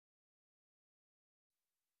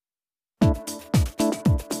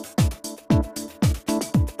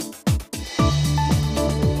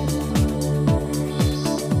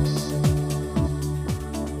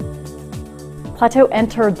Plateau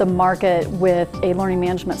entered the market with a learning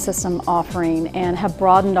management system offering and have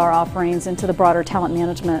broadened our offerings into the broader talent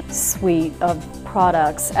management suite of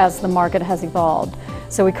products as the market has evolved.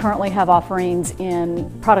 So we currently have offerings in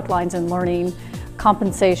product lines in learning,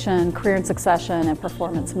 compensation, career and succession, and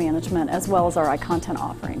performance management, as well as our iContent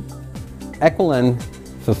offering. EquiLend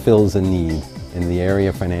fulfills a need in the area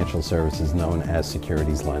of financial services known as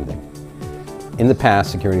securities lending. In the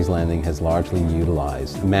past, securities lending has largely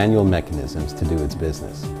utilized manual mechanisms to do its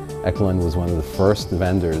business. EquiLend was one of the first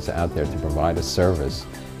vendors out there to provide a service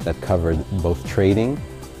that covered both trading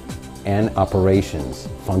and operations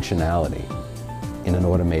functionality in an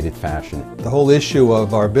automated fashion. The whole issue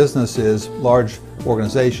of our business is large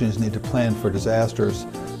organizations need to plan for disasters,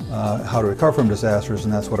 how to recover from disasters,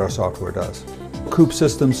 and that's what our software does. COOP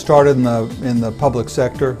Systems started in the public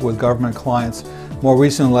sector with government clients. More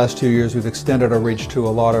recently, in the last 2 years, we've extended our reach to a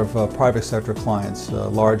lot of private sector clients,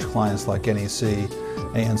 large clients like NEC,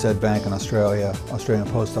 ANZ Bank in Australia, Australian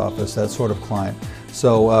Post Office, that sort of client.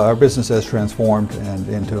 So our business has transformed and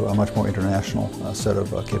into a much more international set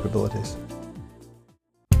of capabilities.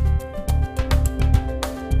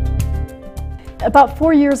 About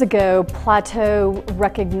 4 years ago, Plateau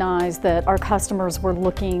recognized that our customers were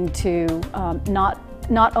looking to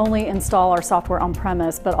not only install our software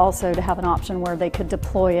on-premise, but also to have an option where they could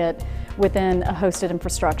deploy it within a hosted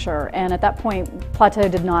infrastructure. And at that point, Plateau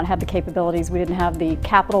did not have the capabilities. We didn't have the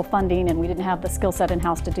capital funding and we didn't have the skill set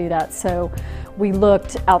in-house to do that. So we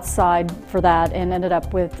looked outside for that and ended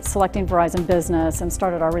up with selecting Verizon Business and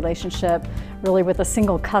started our relationship really with a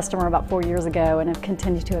single customer about 4 years ago and have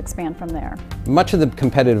continued to expand from there. Much of the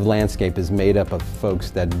competitive landscape is made up of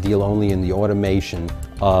folks that deal only in the automation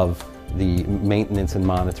of the maintenance and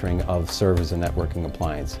monitoring of servers and networking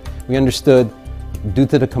appliance. We understood, due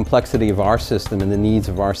to the complexity of our system and the needs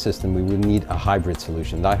of our system, we would need a hybrid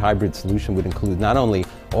solution. That hybrid solution would include not only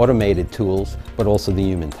automated tools, but also the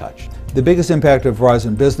human touch. The biggest impact of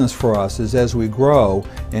Verizon Business for us is as we grow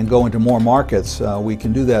and go into more markets, we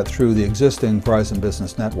can do that through the existing Verizon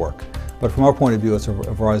Business network. But from our point of view, it's a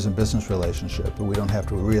Verizon Business relationship. We don't have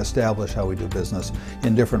to reestablish how we do business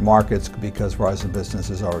in different markets because Verizon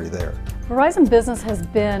Business is already there. Verizon Business has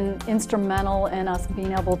been instrumental in us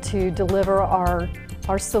being able to deliver our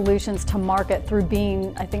solutions to market through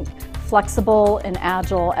being, I think, flexible and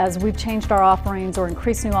agile. As we've changed our offerings or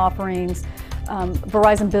increased new offerings,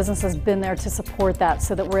 Verizon Business has been there to support that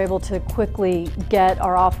so that we're able to quickly get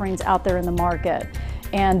our offerings out there in the market.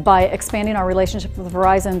 And by expanding our relationship with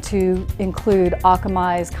Verizon to include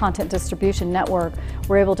Akamai's content distribution network,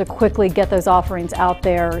 we're able to quickly get those offerings out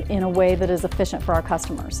there in a way that is efficient for our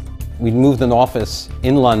customers. We moved an office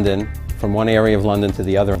in London from one area of London to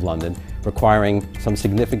the other of London, requiring some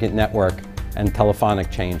significant network and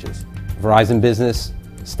telephonic changes. Verizon Business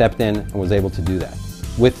stepped in and was able to do that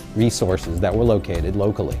with resources that were located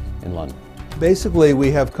locally in London. Basically,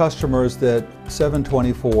 we have customers that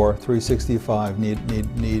 7/24, 365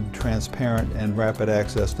 need transparent and rapid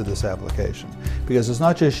access to this application because it's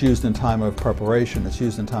not just used in time of preparation, it's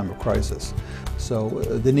used in time of crisis. So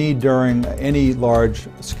the need during any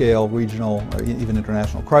large-scale regional or even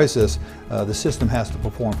international crisis, the system has to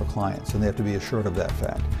perform for clients and they have to be assured of that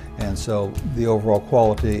fact. And so the overall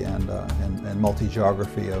quality and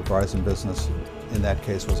multi-geography of Verizon Business in that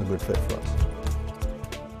case was a good fit for us.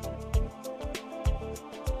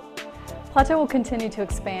 Plateau will continue to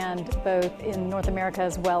expand both in North America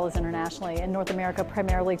as well as internationally. In North America,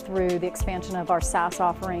 primarily through the expansion of our SaaS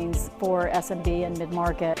offerings for SMB and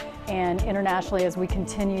mid-market. And internationally, as we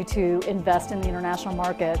continue to invest in the international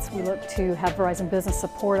markets, we look to have Verizon Business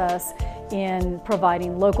support us in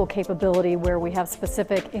providing local capability where we have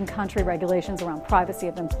specific in-country regulations around privacy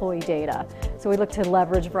of employee data. So we look to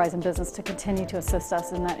leverage Verizon Business to continue to assist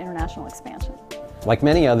us in that international expansion. Like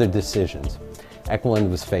many other decisions, EquiLend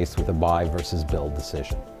was faced with a buy versus build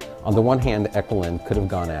decision. On the one hand, EquiLend could have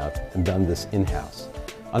gone out and done this in-house.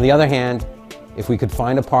 On the other hand, if we could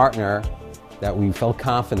find a partner that we felt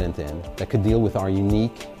confident in, that could deal with our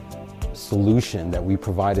unique solution that we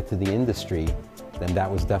provided to the industry, then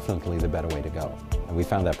that was definitely the better way to go. And we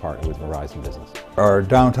found that partner with Verizon Business. Our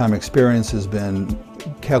downtime experience has been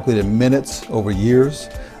calculated in minutes over years,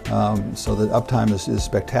 so the uptime is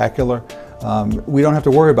spectacular. We don't have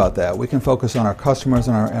to worry about that. We can focus on our customers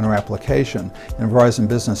and our application, and Verizon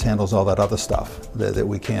Business handles all that other stuff that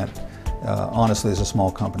we can't, honestly, as a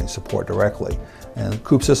small company, support directly. And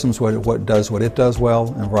COOP Systems does what it does well,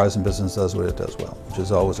 and Verizon Business does what it does well, which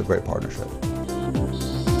is always a great partnership.